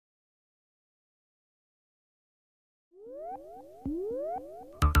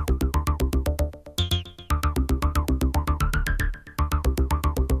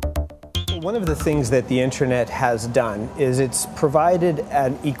One of the things that the internet has done is it's provided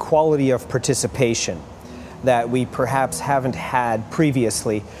an equality of participation that we perhaps haven't had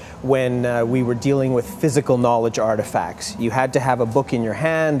previously when we were dealing with physical knowledge artifacts. You had to have a book in your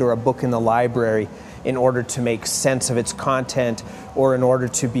hand or a book in the library in order to make sense of its content or in order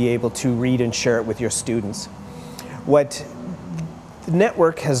to be able to read and share it with your students. What the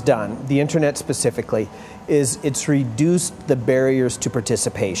network has done, the internet specifically, is it's reduced the barriers to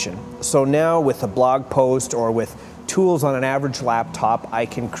participation. So now with a blog post or with tools on an average laptop, I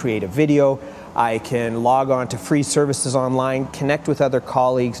can create a video, I can log on to free services online, connect with other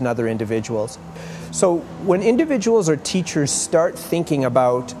colleagues and other individuals. So when individuals or teachers start thinking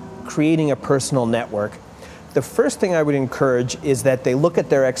about creating a personal network, the first thing I would encourage is that they look at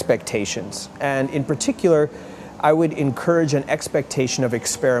their expectations. And in particular, I would encourage an expectation of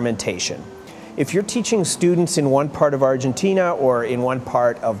experimentation. If you're teaching students in one part of Argentina or in one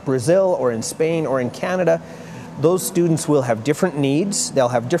part of Brazil or in Spain or in Canada, those students will have different needs, they'll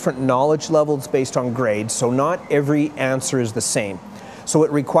have different knowledge levels based on grades, so not every answer is the same. So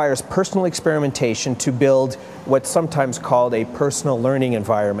it requires personal experimentation to build what's sometimes called a personal learning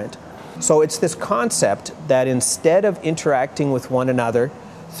environment. So it's this concept that instead of interacting with one another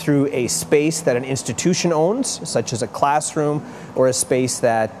through a space that an institution owns, such as a classroom, or a space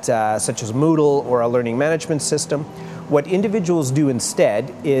that, such as Moodle or a learning management system, what individuals do instead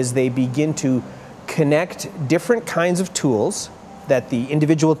is they begin to connect different kinds of tools that the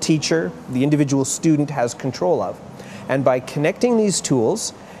individual teacher, the individual student has control of. And by connecting these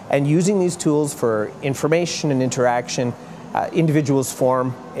tools and using these tools for information and interaction, individuals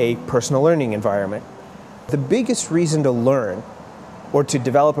form a personal learning environment. The biggest reason to learn or to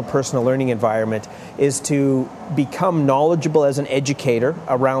develop a personal learning environment is to become knowledgeable as an educator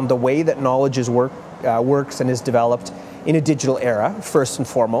around the way that knowledge works and is developed in a digital era, first and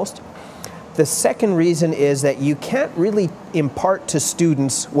foremost. The second reason is that you can't really impart to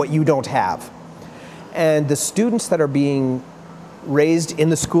students what you don't have. And the students that are being raised in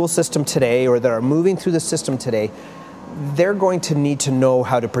the school system today or that are moving through the system today, they're going to need to know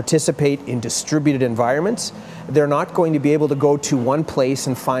how to participate in distributed environments. They're not going to be able to go to one place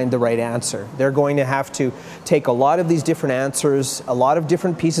and find the right answer. They're going to have to take a lot of these different answers, a lot of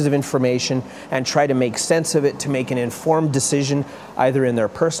different pieces of information, and try to make sense of it to make an informed decision either in their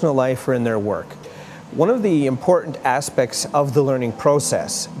personal life or in their work. One of the important aspects of the learning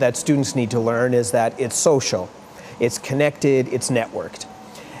process that students need to learn is that it's social, it's connected, it's networked.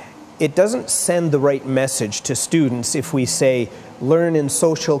 It doesn't send the right message to students if we say, learn in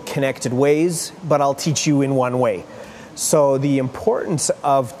social connected ways, but I'll teach you in one way. So the importance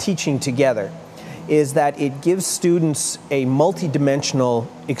of teaching together is that it gives students a multidimensional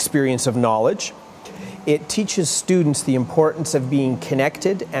experience of knowledge. It teaches students the importance of being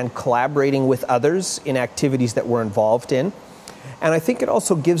connected and collaborating with others in activities that we're involved in. And I think it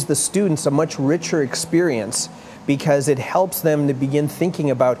also gives the students a much richer experience because it helps them to begin thinking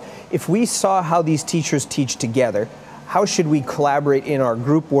about, if we saw how these teachers teach together, how should we collaborate in our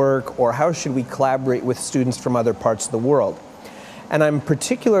group work, or how should we collaborate with students from other parts of the world? And I'm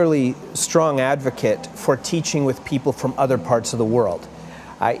particularly strong advocate for teaching with people from other parts of the world.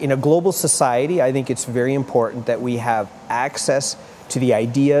 In a global society, I think it's very important that we have access to the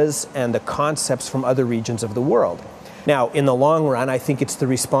ideas and the concepts from other regions of the world. Now, in the long run, I think it's the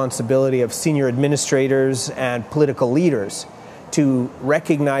responsibility of senior administrators and political leaders to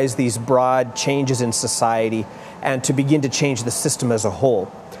recognize these broad changes in society and to begin to change the system as a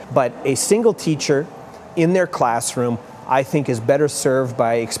whole. But a single teacher in their classroom, I think, is better served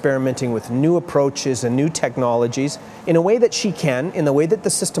by experimenting with new approaches and new technologies in a way that she can, in the way that the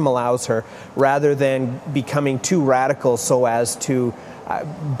system allows her, rather than becoming too radical so as to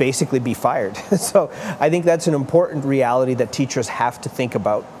basically be fired. So I think that's an important reality that teachers have to think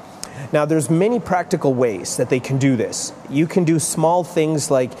about. Now, there's many practical ways that they can do this. You can do small things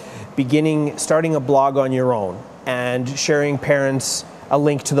like starting a blog on your own and sharing parents a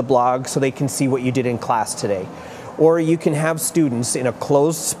link to the blog so they can see what you did in class today. Or you can have students in a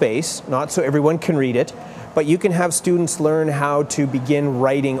closed space, not so everyone can read it, but you can have students learn how to begin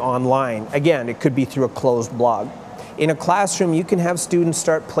writing online. Again, it could be through a closed blog. In a classroom, you can have students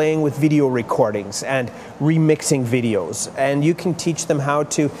start playing with video recordings and remixing videos, and you can teach them how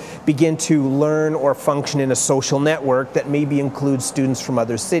to begin to learn or function in a social network that maybe includes students from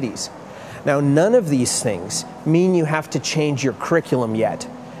other cities. Now, none of these things mean you have to change your curriculum yet.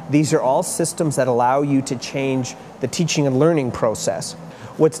 These are all systems that allow you to change the teaching and learning process.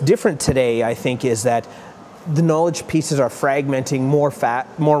 What's different today, I think, is that the knowledge pieces are fragmenting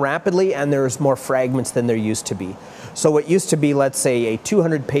more rapidly, and there's more fragments than there used to be. So what used to be, let's say, a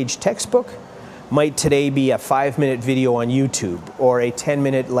 200-page textbook might today be a 5-minute video on YouTube or a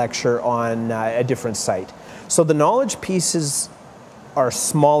 10-minute lecture on a different site. So the knowledge pieces are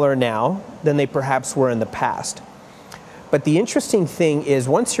smaller now than they perhaps were in the past. But the interesting thing is,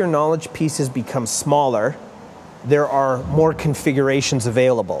 once your knowledge pieces become smaller, there are more configurations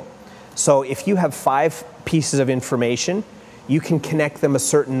available. So if you have 5 pieces of information, you can connect them a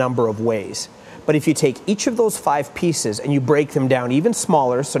certain number of ways. But if you take each of those 5 pieces and you break them down even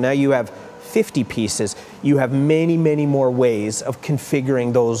smaller, so now you have 50 pieces, you have many, many more ways of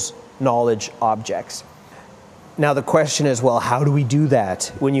configuring those knowledge objects. Now the question is, well, how do we do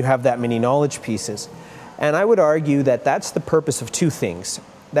that when you have that many knowledge pieces? And I would argue that that's the purpose of 2 things.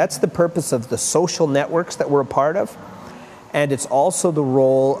 That's the purpose of the social networks that we're a part of, and it's also the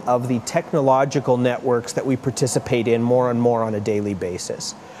role of the technological networks that we participate in more and more on a daily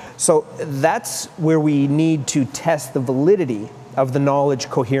basis. So that's where we need to test the validity of the knowledge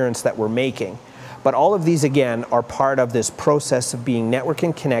coherence that we're making. But all of these, again, are part of this process of being networked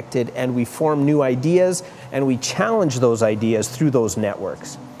and connected, and we form new ideas, and we challenge those ideas through those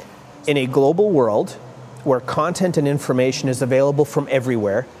networks. In a global world where content and information is available from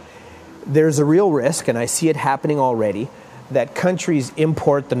everywhere, there's a real risk, and I see it happening already, that countries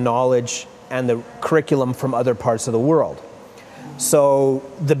import the knowledge and the curriculum from other parts of the world. So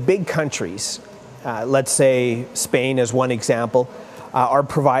the big countries, let's say Spain as one example, are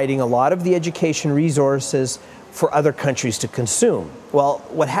providing a lot of the education resources for other countries to consume. Well,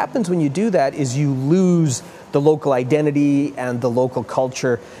 what happens when you do that is you lose the local identity and the local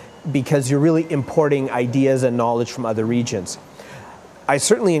culture, because you're really importing ideas and knowledge from other regions. I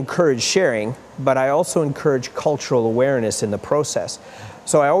certainly encourage sharing, but I also encourage cultural awareness in the process.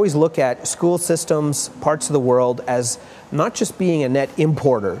 So I always look at school systems, parts of the world, as not just being a net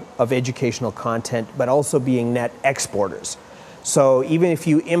importer of educational content, but also being net exporters. So even if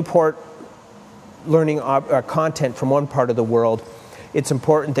you import learning content from one part of the world, it's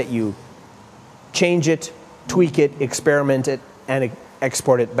important that you change it, tweak it, experiment it, and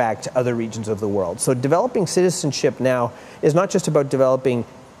export it back to other regions of the world. So developing citizenship now is not just about developing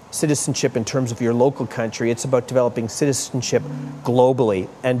citizenship in terms of your local country, it's about developing citizenship globally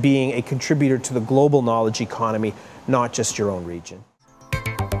and being a contributor to the global knowledge economy, not just your own region.